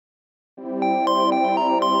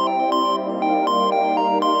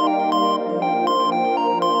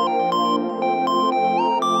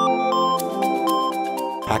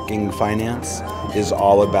banking finance is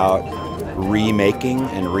all about remaking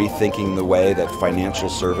and rethinking the way that financial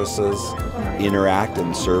services interact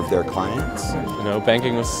and serve their clients. You know,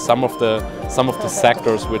 banking is some of the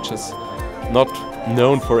sectors which is not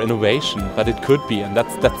known for innovation, but it could be, and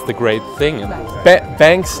that's the great thing.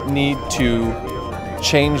 Banks need to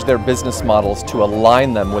change their business models to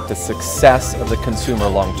align them with the success of the consumer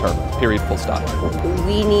long term, period, full stop.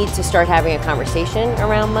 We need to start having a conversation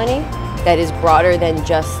around money that is broader than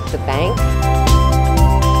just the bank.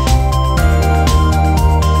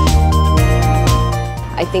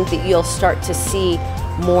 I think that you'll start to see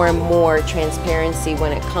more and more transparency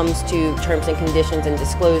when it comes to terms and conditions and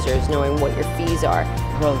disclosures, knowing what your fees are.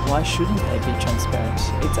 Well, why shouldn't they be transparent?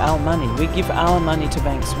 It's our money. We give our money to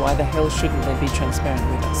banks. Why the hell shouldn't they be transparent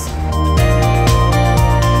with us?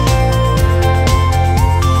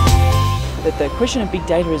 But the question of big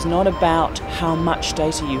data is not about how much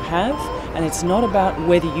data you have, and it's not about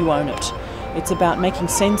whether you own it. It's about making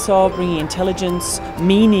sense of, bringing intelligence,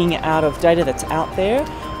 meaning out of data that's out there,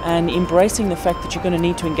 and embracing the fact that you're going to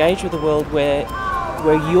need to engage with a world where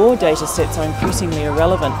your data sets are increasingly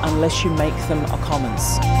irrelevant unless you make them a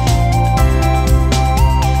commons.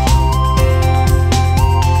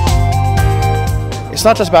 It's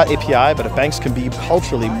not just about API, but if banks can be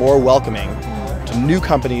culturally more welcoming to new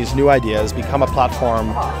companies, new ideas, become a platform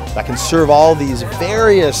that can serve all these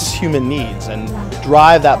various human needs and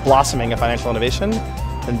drive that blossoming of financial innovation,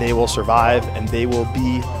 then they will survive and they will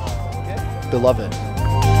be beloved.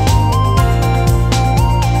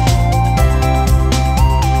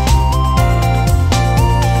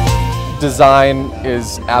 Design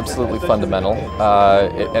is absolutely fundamental,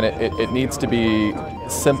 and it needs to be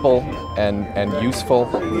simple and useful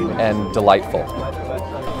and delightful.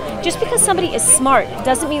 Just because somebody is smart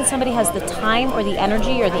doesn't mean somebody has the time or the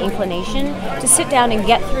energy or the inclination to sit down and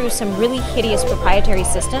get through some really hideous proprietary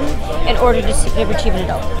system in order to achieve an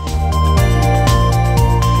adult.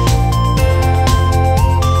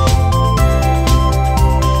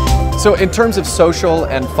 So in terms of social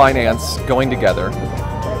and finance going together,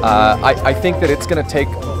 I think that it's going to take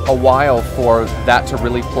a while for that to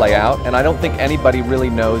really play out, and I don't think anybody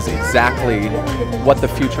really knows exactly what the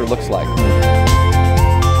future looks like.